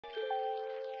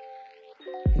All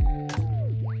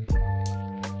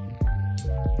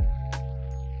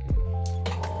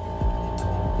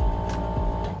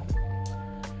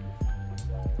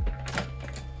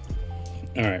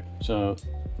right, so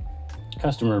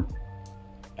customer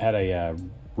had a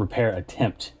repair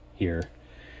attempt here,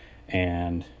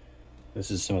 and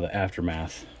this is some of the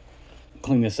aftermath.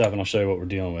 Clean this up and I'll show you what we're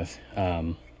dealing with.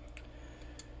 I'm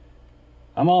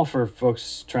all for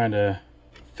folks trying to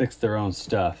fix their own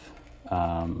stuff.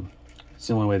 It's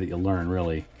the only way that you learn,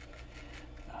 really.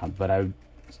 But I would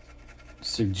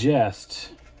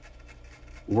suggest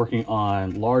working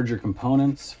on larger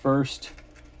components first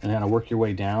and then work your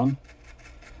way down.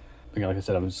 Again, like I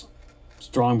said, I'm a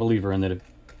strong believer in that if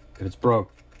it's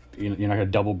broke, you're not going to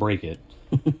double break it.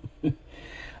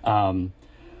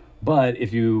 But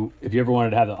if you ever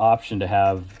wanted to have the option to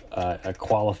have a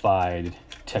qualified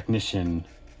technician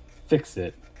fix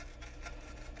it,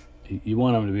 you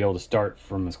want them to be able to start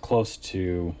from as close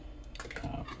to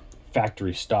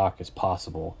factory stock as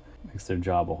possible. Makes their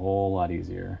job a whole lot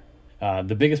easier.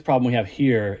 The biggest problem we have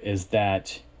here is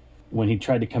that when he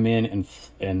tried to come in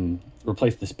and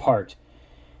replace this part,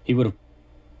 he would have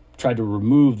tried to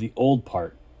remove the old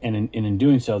part. And in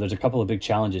doing so, there's a couple of big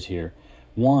challenges here.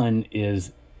 One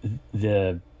is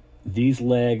these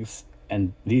legs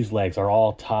and these legs are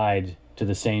all tied to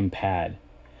the same pad.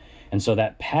 And so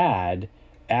that pad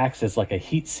acts as like a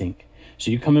heat sink. So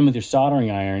you come in with your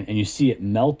soldering iron and you see it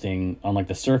melting on like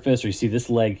the surface, or you see this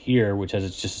leg here, which has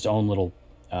just its own little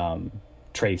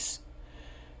trace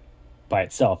by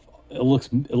itself. It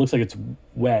looks like it's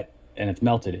wet and it's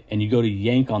melted, and you go to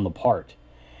yank on the part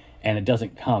and it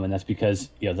doesn't come, and that's because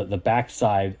the back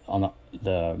side on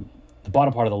the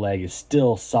bottom part of the leg is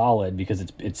still solid because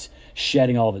it's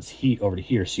shedding all of its heat over to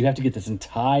here. So you have to get this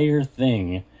entire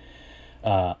thing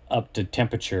up to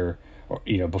temperature, or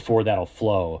before that'll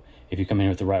flow if you come in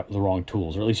with the wrong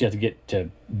tools, or at least you have to get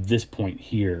to this point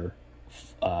here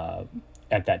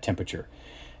at that temperature.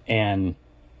 And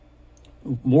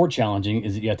more challenging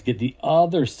is that you have to get the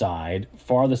other side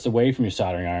farthest away from your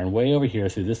soldering iron, way over here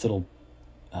through this little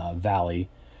valley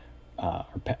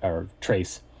or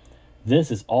trace. This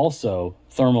is also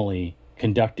thermally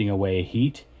conducting away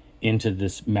heat into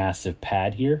this massive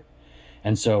pad here.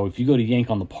 And so if you go to yank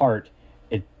on the part,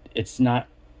 it's not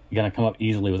going to come up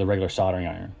easily with a regular soldering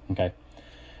iron, okay?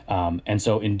 And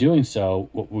so in doing so,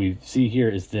 what we see here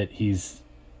is that he's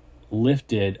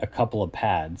lifted a couple of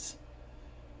pads,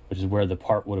 which is where the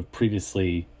part would have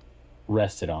previously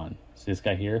rested on. See this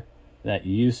guy here? That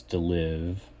used to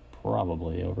live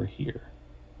probably over here.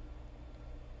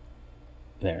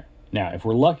 There. Now, if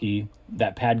we're lucky,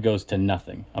 that pad goes to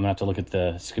nothing. I'm gonna have to look at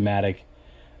the schematic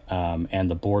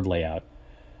and the board layout.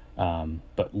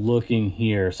 But looking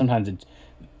here, sometimes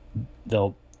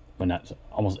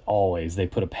almost always, they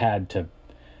put a pad to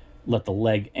let the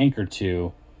leg anchor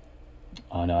to.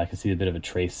 Oh no, I can see a bit of a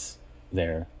trace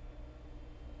there.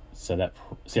 So that,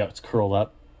 see how it's curled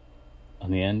up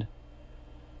on the end?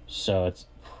 So it's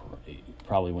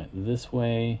probably went this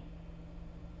way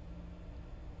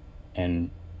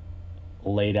and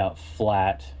laid out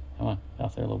flat. Come on,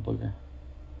 out there, little booger.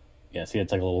 Yeah, see,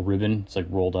 it's like a little ribbon. It's like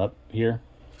rolled up here.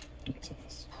 So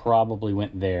this probably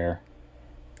went there.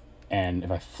 And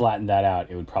if I flattened that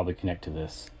out, it would probably connect to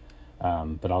this.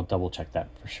 But I'll double check that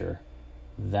for sure.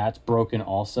 That's broken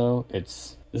also.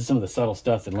 This is some of the subtle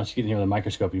stuff that unless you get in here with a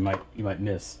microscope, you might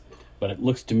miss. But it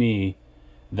looks to me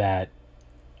that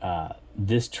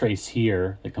this trace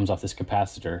here that comes off this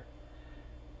capacitor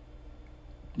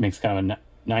makes kind of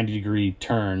a 90-degree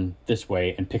turn this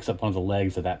way and picks up one of the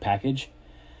legs of that package,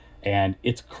 and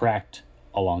it's cracked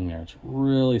along there. It's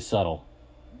really subtle,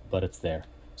 but it's there.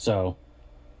 So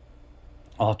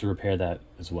I'll have to repair that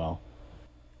as well.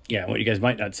 Yeah, what you guys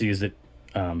might not see is that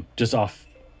just off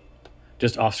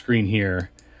screen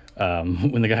here,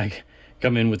 when the guy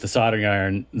come in with the soldering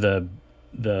iron, the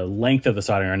length of the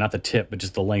soldering iron, not the tip, but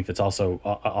just the length, that's also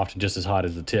often just as hot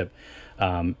as the tip.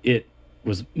 It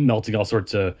was melting all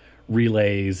sorts of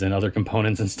relays and other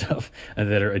components and stuff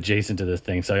that are adjacent to this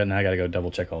thing. So now I got to go double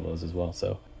check all those as well.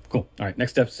 So cool. All right,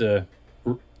 next step's to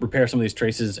repair some of these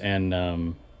traces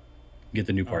and get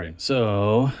the new part in.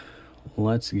 So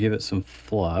let's give it some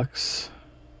flux.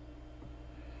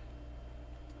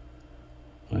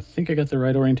 I think I got the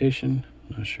right orientation.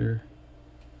 Not sure.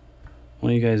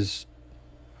 One of you guys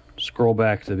scroll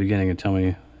back to the beginning and tell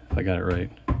me if I got it right.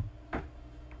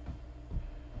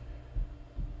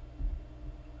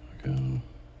 There we go.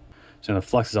 So the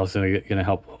flux is also going to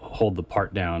help hold the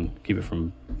part down, keep it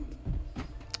from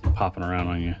popping around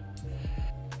on you.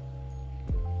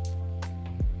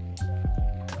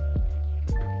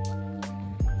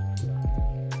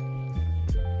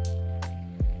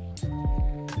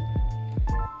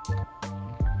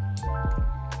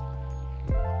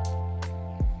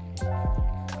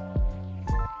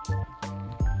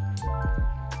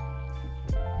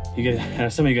 You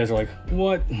guys, some of you guys are like,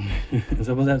 what?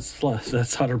 That's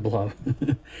solder blob.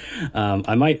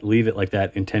 I might leave it like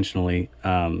that intentionally.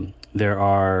 There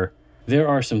are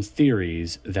some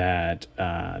theories that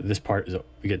this part it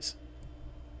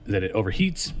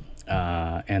overheats,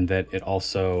 and that it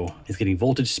also is getting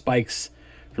voltage spikes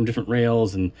from different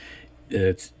rails, and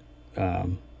it's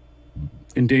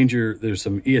in danger. There's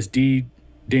some ESD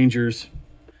dangers,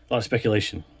 a lot of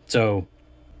speculation. So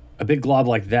a big glob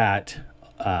like that,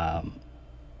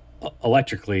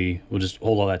 electrically, will just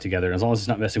hold all that together. As long as it's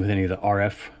not messing with any of the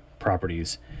RF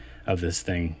properties of this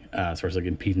thing, as far as like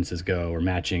impedances go or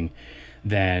matching,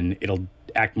 then it'll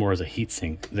act more as a heat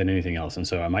sink than anything else. And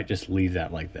so I might just leave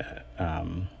that like that.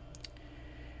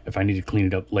 If I need to clean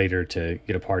it up later to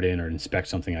get a part in or inspect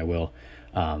something, I will.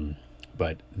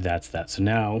 But that's that. So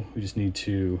now we just need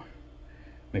to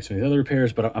make some of the other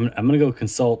repairs, but I'm going to go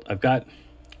consult. I've got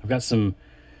some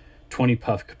 20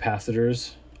 puff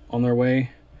capacitors on their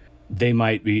way. They're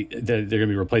going to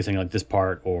be replacing like this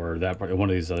part or that part, or one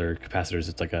of these other capacitors.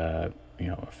 It's like a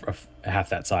half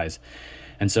that size.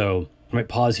 And so I might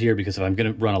pause here, because if I'm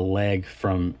going to run a leg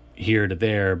from here to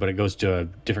there, but it goes to a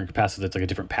different capacitor that's like a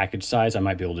different package size, I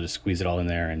might be able to just squeeze it all in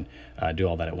there and do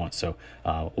all that at once. So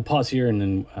we'll pause here and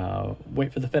then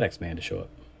wait for the FedEx man to show up.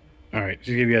 All right, just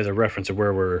to give you guys a reference of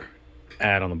where we're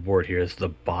at on the board here. This is the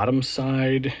bottom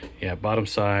side. Yeah, bottom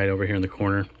side over here in the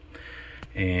corner.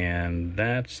 And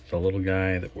that's the little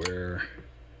guy that we're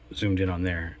zoomed in on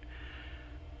there.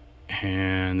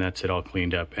 And that's it all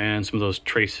cleaned up, and some of those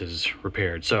traces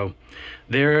repaired. So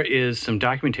there is some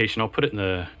documentation. I'll put it in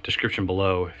the description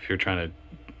below if you're trying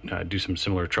to do some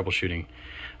similar troubleshooting.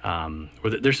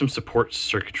 There's some support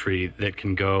circuitry that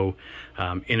can go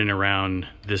in and around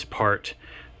this part.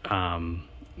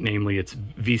 Namely, it's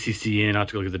VCC in. I'll have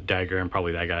to look at the diagram,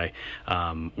 probably that guy,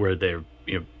 where they're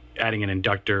adding an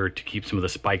inductor to keep some of the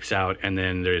spikes out, and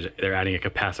then they're adding a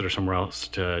capacitor somewhere else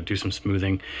to do some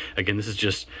smoothing. Again, this is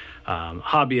just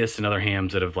hobbyists and other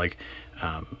hams that have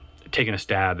taken a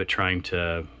stab at trying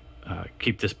to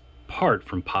keep this part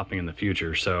from popping in the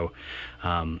future. So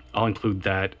I'll include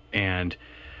that. And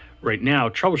right now,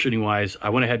 troubleshooting wise, I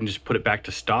went ahead and just put it back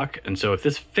to stock. And so if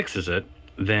this fixes it,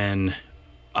 then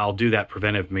I'll do that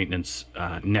preventive maintenance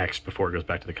next before it goes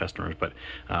back to the customers. But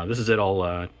this is it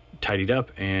all tidied up,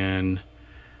 and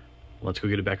let's go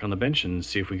get it back on the bench and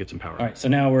see if we get some power. All right, so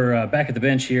now we're back at the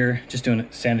bench here, just doing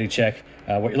a sanity check.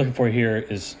 What you're looking for here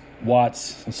is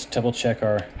watts. Let's double check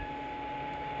our,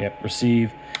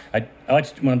 receive. I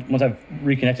like to, once I've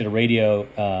reconnected a radio,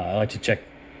 I like to check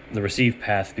the receive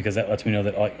path, because that lets me know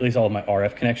that at least all of my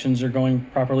RF connections are going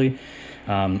properly.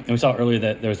 And we saw earlier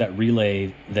that there was that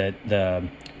relay that the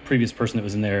previous person that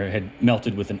was in there had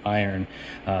melted with an iron,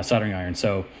 soldering iron.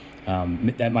 So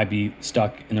that might be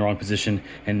stuck in the wrong position.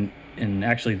 And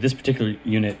actually this particular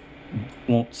unit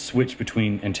won't switch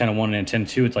between antenna 1 and antenna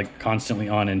 2. It's like constantly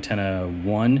on antenna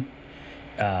 1.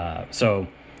 So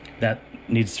that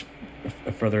needs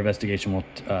a further investigation. We'll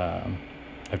have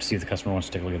to see if the customer wants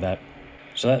to take a look at that.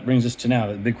 So that brings us to now,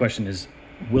 the big question is,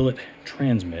 will it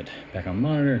transmit? Back on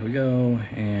monitor, here we go,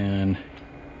 and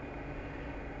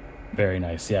very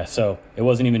nice. Yeah, so it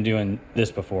wasn't even doing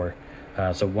this before.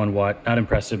 So 1 watt, not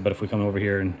impressive, but if we come over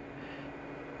here and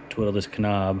twiddle this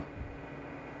knob,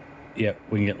 yep,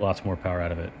 we can get lots more power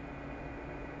out of it.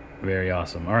 Very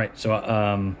awesome. All right, so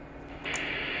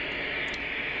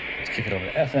let's kick it over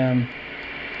to FM.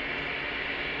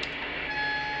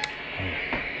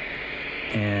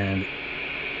 And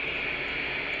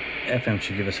FM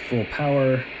should give us full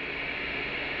power.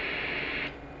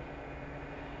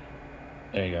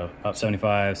 There you go, about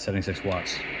 75, 76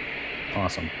 watts.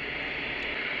 Awesome.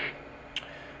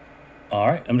 All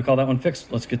right, I'm gonna call that one fixed.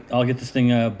 I'll get this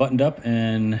thing buttoned up,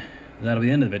 and that'll be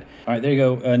the end of it. All right, there you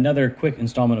go. Another quick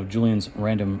installment of Julian's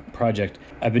random project.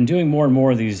 I've been doing more and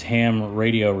more of these ham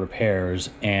radio repairs,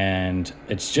 and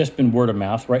it's just been word of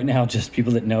mouth right now. Just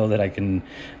people that know that I can,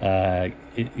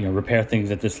 repair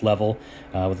things at this level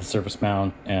with the surface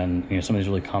mount and some of these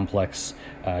really complex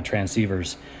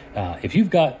transceivers. If you've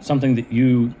got something that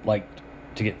you like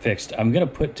to get fixed, I'm gonna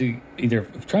put to either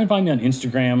try and find me on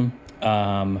Instagram.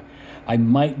 I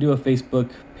might do a Facebook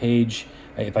page.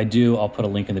 If I do, I'll put a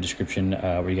link in the description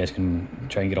where you guys can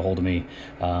try and get a hold of me.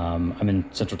 I'm in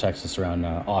Central Texas, around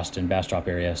Austin, Bastrop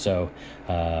area. So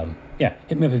yeah,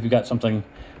 hit me up if you've got something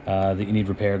that you need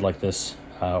repaired like this,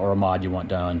 or a mod you want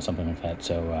done, something like that.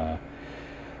 So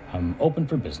I'm open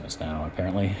for business now,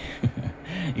 apparently.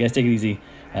 You guys take it easy,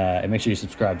 and make sure you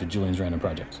subscribe to Julian's Random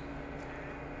Projects.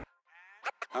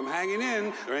 I'm hanging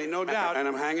in, there ain't no doubt, and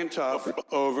I'm hanging tough.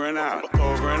 Over and out,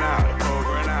 over and out,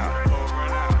 over and out.